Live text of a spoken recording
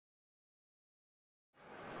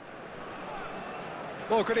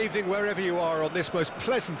Well, good evening wherever you are on this most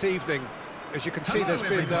pleasant evening. As you can see, there's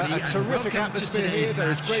been a terrific atmosphere here.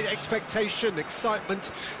 There is great expectation,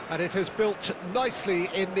 excitement, and it has built nicely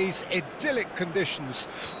in these idyllic conditions.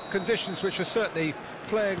 Conditions which are certainly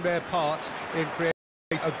playing their part in creating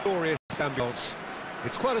a glorious ambience.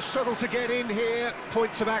 It's quite a struggle to get in here,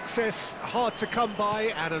 points of access hard to come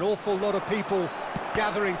by, and an awful lot of people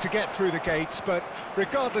gathering to get through the gates, but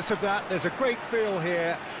regardless of that, there's a great feel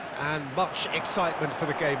here and much excitement for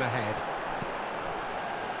the game ahead.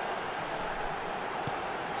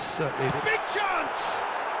 Certainly. Big chance!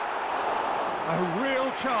 A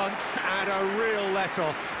real chance and a real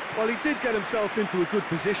let-off. Well, he did get himself into a good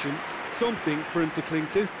position, something for him to cling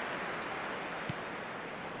to.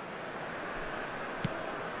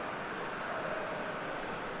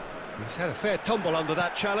 He's had a fair tumble under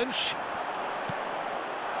that challenge.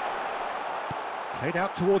 Played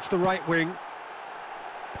out towards the right wing.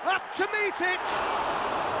 Up to meet it!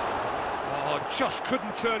 Oh, just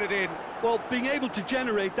couldn't turn it in. Well, being able to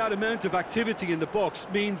generate that amount of activity in the box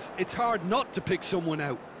means it's hard not to pick someone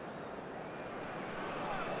out.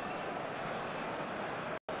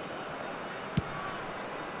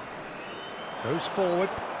 Goes forward.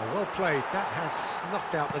 Oh, well played. That has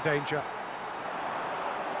snuffed out the danger.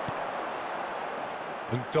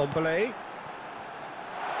 And Ndombele.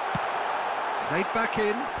 Played back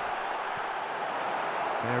in.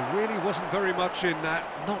 There really wasn't very much in that,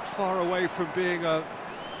 not far away from being a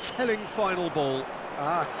telling final ball.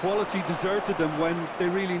 Quality deserted them when they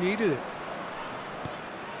really needed it.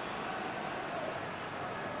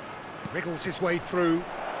 Wriggles his way through.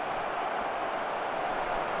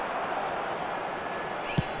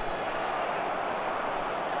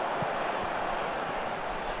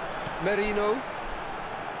 Merino.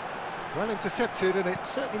 Well intercepted, and it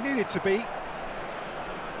certainly needed to be.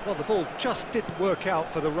 Well, the ball just didn't work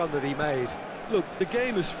out for the run that he made. Look, the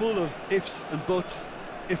game is full of ifs and buts.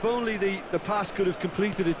 If only the pass could have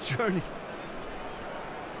completed its journey.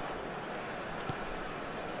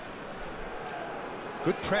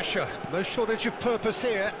 Good pressure, no shortage of purpose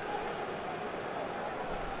here.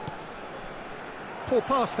 Poor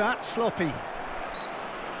pass that, sloppy.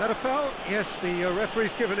 That a foul? Yes, the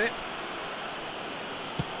referee's given it.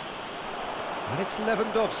 And it's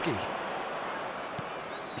Lewandowski.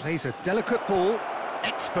 Plays a delicate ball,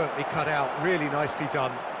 expertly cut out, really nicely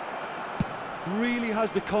done. Really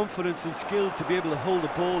has the confidence and skill to be able to hold the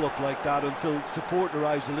ball up like that until support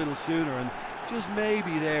arrives a little sooner, and just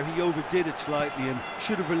maybe there he overdid it slightly and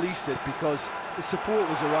should have released it because the support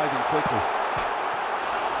was arriving quickly.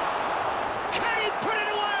 Can he put it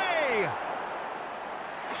away?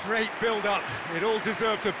 Great build-up, it all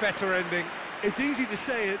deserved a better ending. It's easy to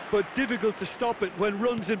say it, but difficult to stop it when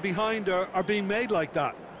runs in behind are being made like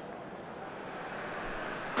that.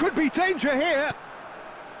 Could be danger here.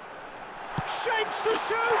 Shapes to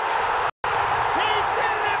shoot! He's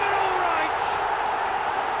delivered all right!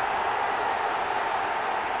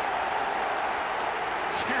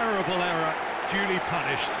 Terrible error, duly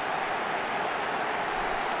punished.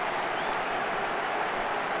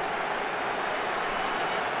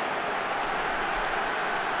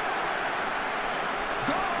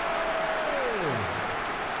 Goal!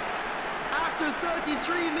 After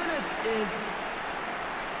 33 minutes is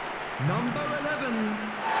number 11.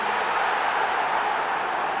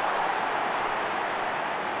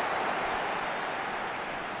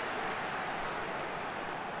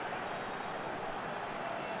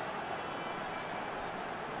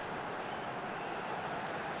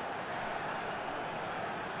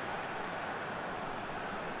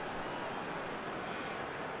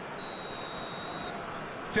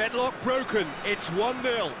 Deadlock broken, it's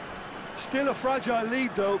 1-0. Still a fragile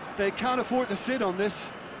lead though, they can't afford to sit on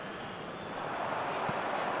this.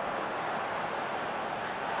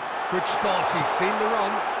 Good spot, he's seen the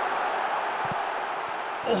run.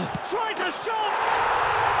 Oh, tries a shot!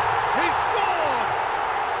 He's scored!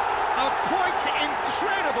 A quite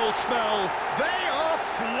incredible spell. They are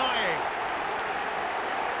flying.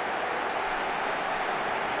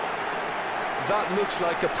 That looks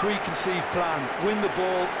like a preconceived plan. Win the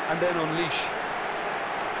ball and then unleash.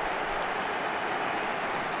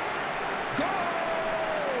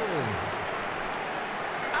 Goal!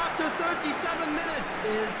 After 37 minutes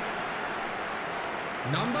is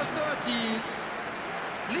number 30,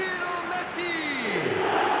 Lionel Messi!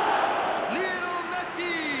 Lionel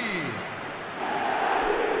Messi!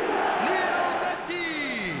 Lionel Messi!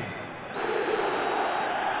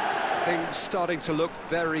 Things starting to look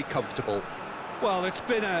very comfortable. Well, it's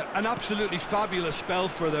been an absolutely fabulous spell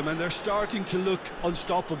for them, and they're starting to look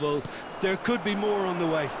unstoppable. There could be more on the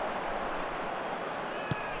way.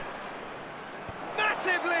 Massive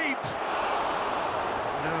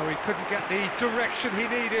couldn't get the direction he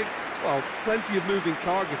needed. Well, plenty of moving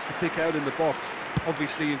targets to pick out in the box.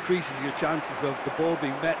 Obviously increases your chances of the ball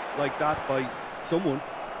being met like that by someone.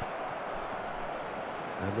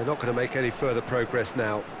 And they're not going to make any further progress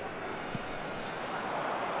now.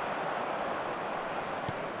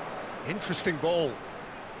 Interesting ball.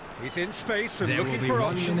 He's in space and There will looking be for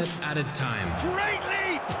 1 options. minute added time. Great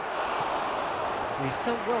leap! He's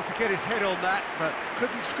done well to get his head on that, but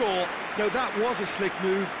couldn't score. Now that was a slick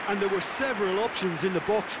move, and there were several options in the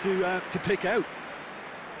box to pick out.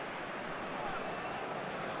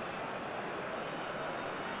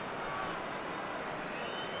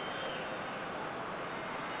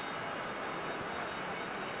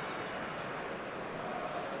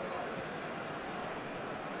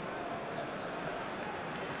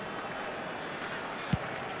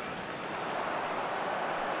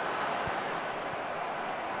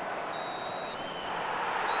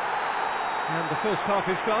 And the first half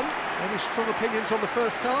is done. Any strong opinions on the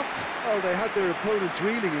first half? Well, they had their opponents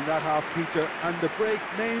reeling in that half, Peter, and the break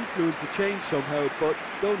may influence the change somehow, but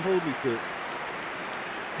don't hold me to it.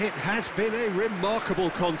 It has been a remarkable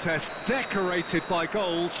contest, decorated by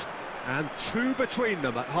goals, and 2 between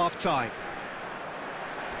them at half-time.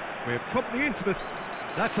 We're promptly into this.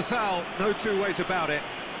 That's a foul, no two ways about it.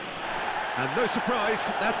 And no surprise,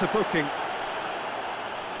 that's a booking.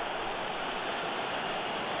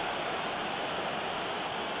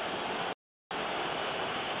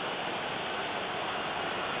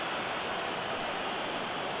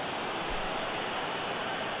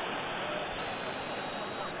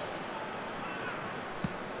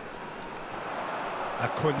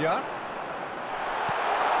 Acuna.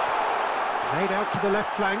 Played out to the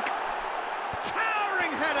left flank.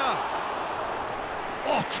 Towering header!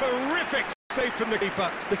 Oh, terrific save from the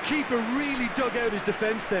keeper. The keeper really dug out his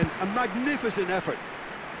defence then, a magnificent effort.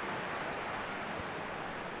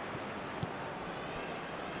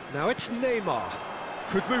 Now it's Neymar.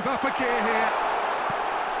 Could move up a gear here.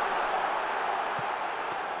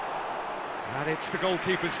 And it's the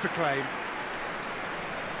goalkeepers to claim.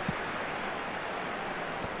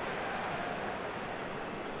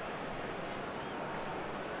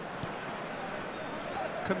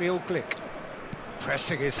 Camille Glick.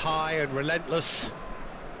 Pressing is high and relentless.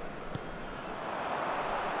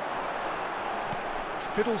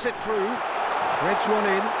 Fiddles it through. Threads one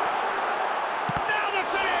in. Now the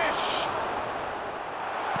finish!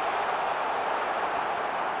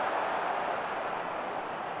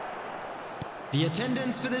 The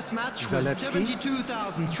attendance for this match was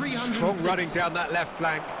 72,300. Strong running down that left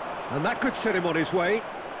flank. And that could set him on his way.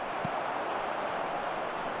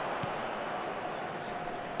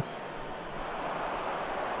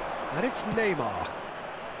 And it's Neymar.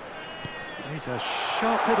 He's a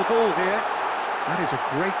sharp little ball here. That is a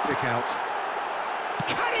great pick out.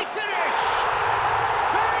 Can he finish?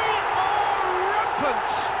 They are rampant!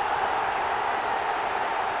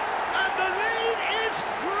 And the lead is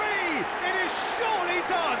 3! It is surely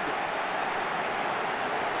done!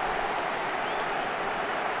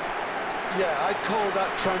 Yeah, I'd call that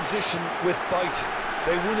transition with bite.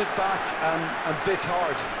 They won it back and bit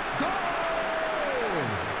hard. Goal!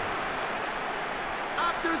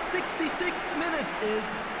 After 66 minutes is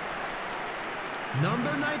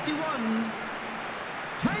number 91,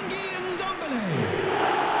 Tanguy Ndombele.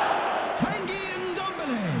 Tanguy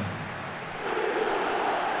Ndombele.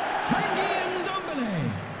 Tanguy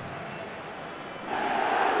Ndombele.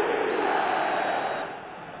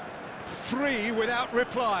 3 without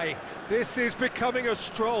reply. This is becoming a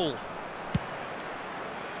stroll.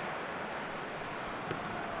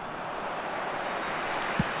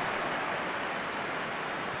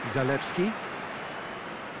 Zalewski.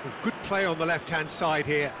 Good play on the left-hand side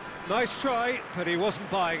here. Nice try, but he wasn't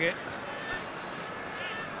buying it.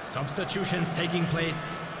 Substitutions taking place.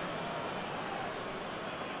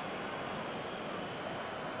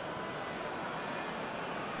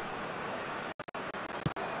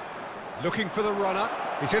 Looking for the runner.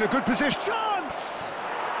 He's in a good position. Chance!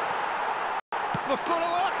 The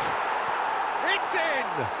follow-up. It's in!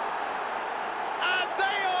 And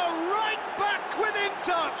they are right back within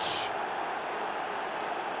touch!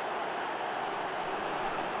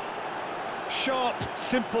 Sharp,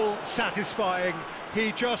 simple, satisfying.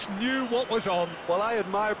 He just knew what was on. Well, I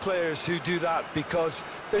admire players who do that because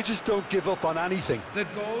they just don't give up on anything. The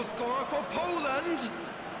goal scorer for Poland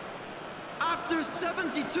after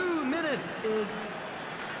 72 minutes is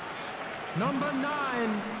number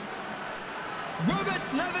 9, Robert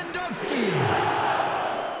Lewandowski.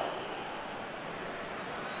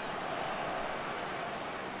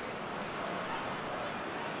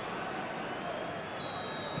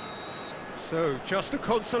 So, just a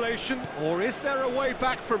consolation, or is there a way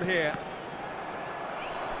back from here?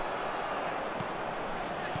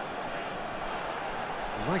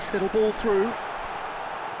 Nice little ball through.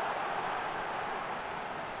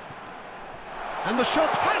 And the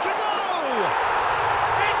shot has a go!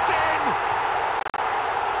 It's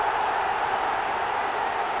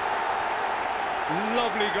in!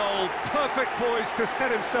 Lovely goal, perfect poise to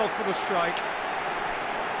set himself for the strike.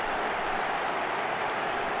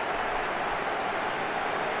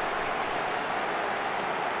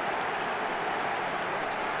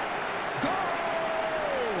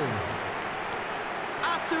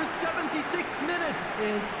 After 76 minutes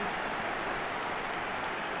is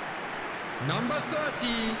number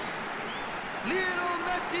 30, Lionel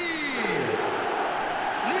Messi.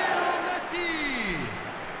 Lionel Messi.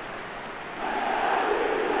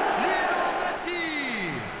 Lionel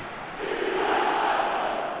Messi.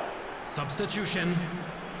 Substitution.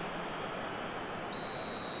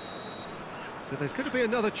 So there's going to be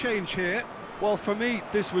another change here. Well, for me,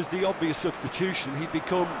 this was the obvious substitution. He'd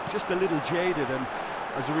become just a little jaded, and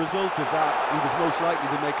as a result of that, he was most likely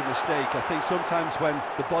to make a mistake. I think sometimes when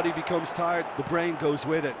the body becomes tired, the brain goes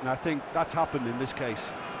with it, and I think that's happened in this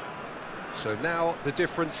case. So now the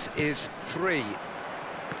difference is 3.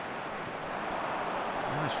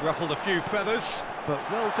 Nice, ruffled a few feathers, but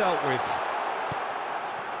well dealt with.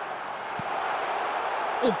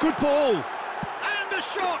 Oh, good ball! And the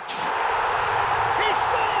shot! He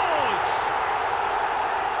scores!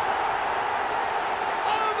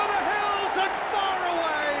 Over the hills and far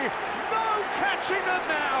away! No catching them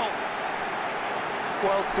now!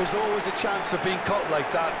 Well, there's always a chance of being caught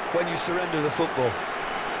like that when you surrender the football.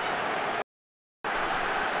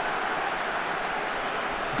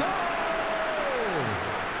 Goal!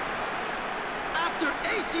 After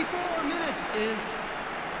 84 minutes is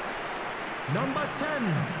number 10,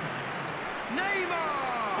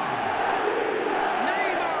 Neymar!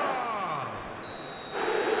 Neymar!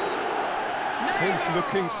 Things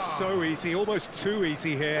looking so easy, almost too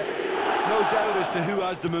easy here. No doubt as to who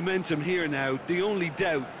has the momentum here now. The only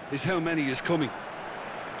doubt is how many is coming.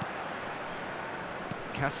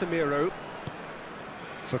 Casemiro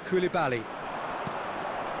for Koulibaly.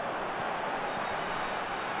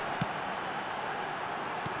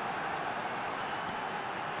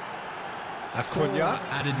 Acuna.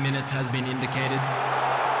 Added minutes has been indicated.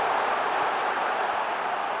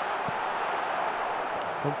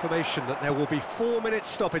 Confirmation that there will be 4 minutes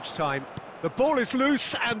stoppage time. The ball is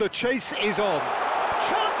loose and the chase is on.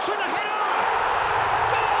 Chance for the header!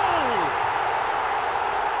 Goal!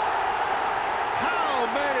 How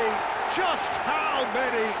many? Just how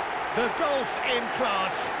many? The golf in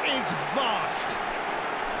class is vast.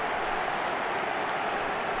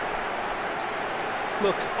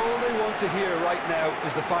 Look, all they want to hear right now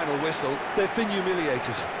is the final whistle. They've been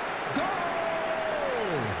humiliated. Goal!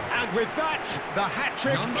 And with that, the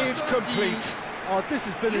hat-trick is 30. complete. Oh, this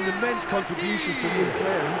has been an immense contribution from one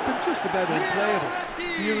player. He's been just about unplayable.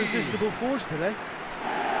 The irresistible force today.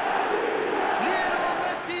 Lionel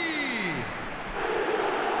Messi!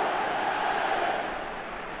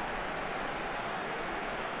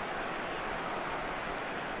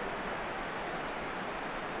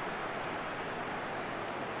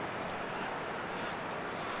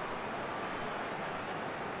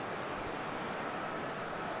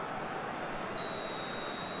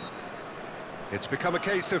 It's become a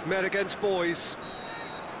case of men against boys.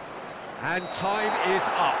 And time is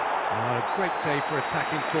up. Well, a great day for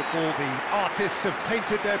attacking football. The artists have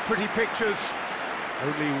painted their pretty pictures.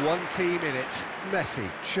 Only one team in it. Messi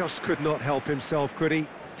just could not help himself, could he?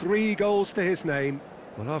 3 goals to his name.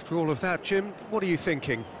 Well, after all of that, Jim, what are you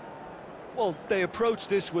thinking? Well, they approached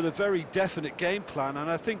this with a very definite game plan, and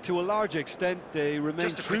I think to a large extent they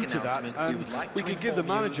remain true to that, and we can give the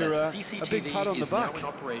manager a big pat on the back. In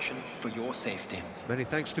operation for your safety. Many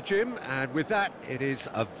thanks to Jim, and with that, it is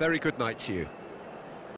a very good night to you.